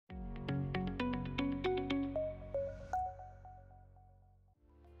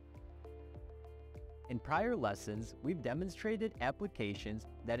In prior lessons, we've demonstrated applications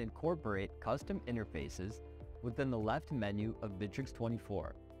that incorporate custom interfaces within the left menu of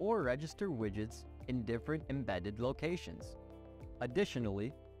Bitrix24 or register widgets in different embedded locations.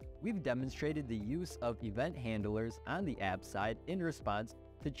 Additionally, we've demonstrated the use of event handlers on the app side in response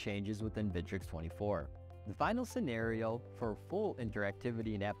to changes within Bitrix24. The final scenario for full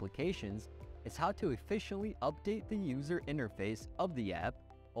interactivity in applications is how to efficiently update the user interface of the app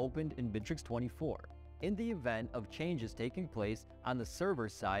opened in Bitrix24 in the event of changes taking place on the server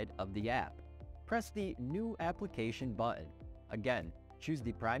side of the app. Press the New Application button. Again, choose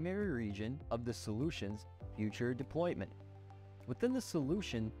the primary region of the solution's future deployment. Within the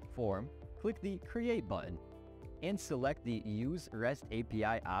solution form, click the Create button and select the Use REST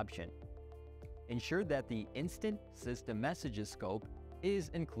API option. Ensure that the Instant System Messages scope is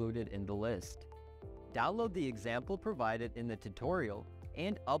included in the list. Download the example provided in the tutorial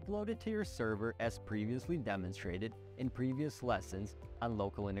and upload it to your server as previously demonstrated in previous lessons on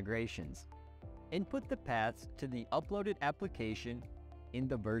local integrations. Input the paths to the uploaded application in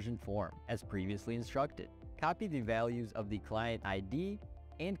the version form as previously instructed. Copy the values of the client ID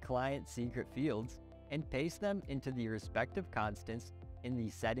and client secret fields and paste them into the respective constants in the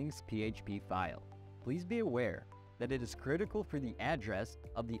settings PHP file. Please be aware that it is critical for the address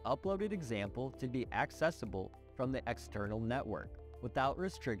of the uploaded example to be accessible from the external network without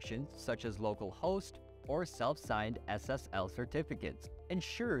restrictions such as local host or self-signed SSL certificates.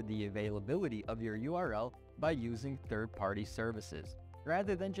 Ensure the availability of your URL by using third-party services,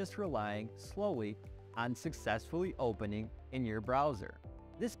 rather than just relying solely on successfully opening in your browser.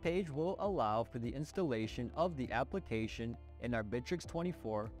 This page will allow for the installation of the application in our Bitrix24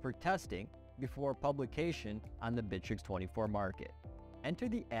 for testing before publication on the Bitrix24 market. Enter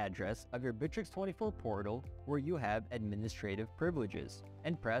the address of your Bitrix24 portal where you have administrative privileges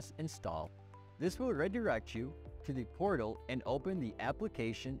and press Install. This will redirect you to the portal and open the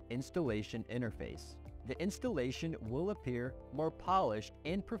application installation interface. The installation will appear more polished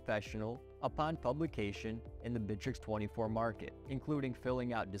and professional upon publication in the Bitrix24 market, including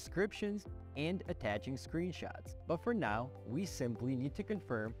filling out descriptions and attaching screenshots. But for now, we simply need to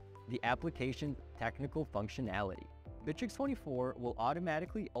confirm the application's technical functionality. Bitrix24 will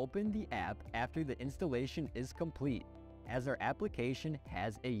automatically open the app after the installation is complete, as our application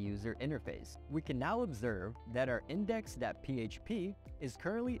has a user interface. We can now observe that our index.php is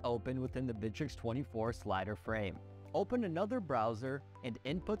currently open within the Bitrix24 slider frame. Open another browser and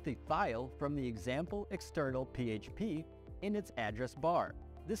input the file from the example external PHP in its address bar.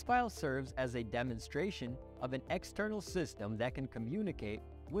 This file serves as a demonstration of an external system that can communicate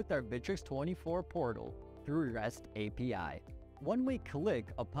with our Bitrix24 portal through REST API. One may click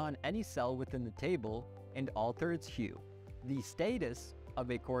upon any cell within the table and alter its hue. The status of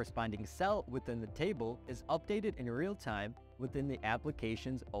a corresponding cell within the table is updated in real time within the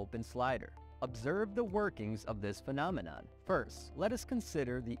application's open slider. Observe the workings of this phenomenon. First, let us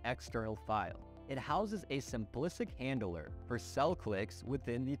consider the external file. It houses a simplistic handler for cell clicks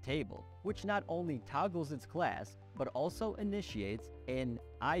within the table, which not only toggles its class, but also initiates an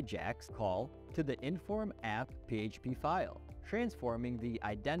AJAX call to the inform app PHP file, transforming the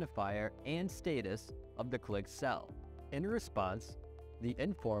identifier and status of the clicked cell. In response, the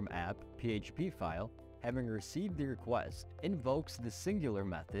inform app PHP file, having received the request, invokes the singular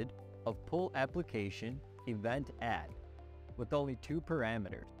method of pull application event add with only two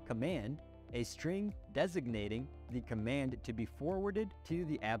parameters: command, a string designating the command to be forwarded to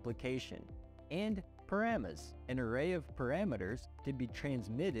the application, and parameters, an array of parameters to be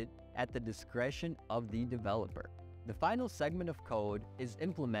transmitted at the discretion of the developer. The final segment of code is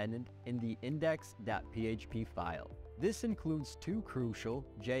implemented in the index.php file. This includes two crucial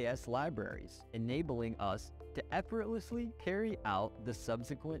JS libraries, enabling us to effortlessly carry out the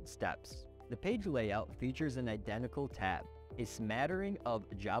subsequent steps. The page layout features an identical tab. A smattering of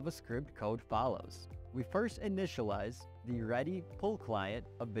JavaScript code follows. We first initialize the ready pull client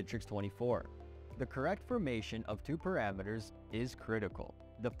of Bitrix24. The correct formation of two parameters is critical.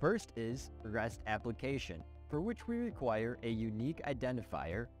 The first is REST application, for which we require a unique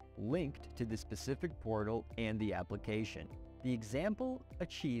identifier linked to the specific portal and the application. The example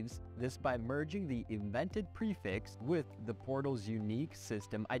achieves this by merging the invented prefix with the portal's unique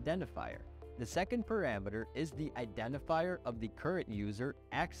system identifier. The second parameter is the identifier of the current user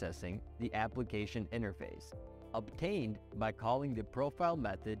accessing the application interface, obtained by calling the profile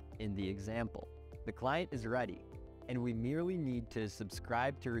method in the example. The client is ready, and we merely need to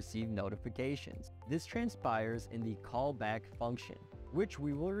subscribe to receive notifications. This transpires in the callback function, which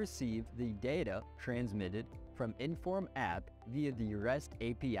we will receive the data transmitted from inform app via the REST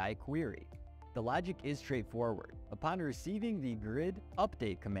API query. The logic is straightforward. Upon receiving the grid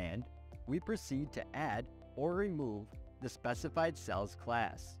update command, we proceed to add or remove the specified cells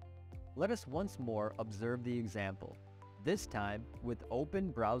class. Let us once more observe the example, this time with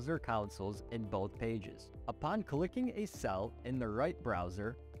open browser consoles in both pages. Upon clicking a cell in the right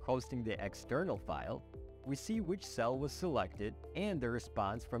browser, hosting the external file, we see which cell was selected and the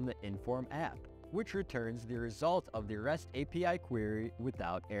response from the Inform app, which returns the result of the REST API query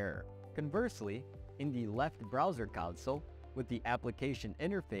without error. Conversely, in the left browser console, with the application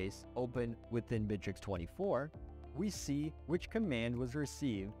interface open within Bitrix24, we see which command was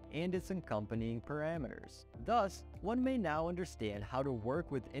received and its accompanying parameters. Thus, one may now understand how to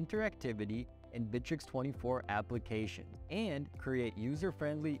work with interactivity in Bitrix24 applications and create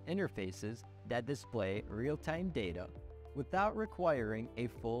user-friendly interfaces that display real-time data without requiring a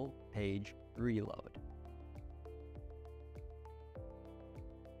full page reload.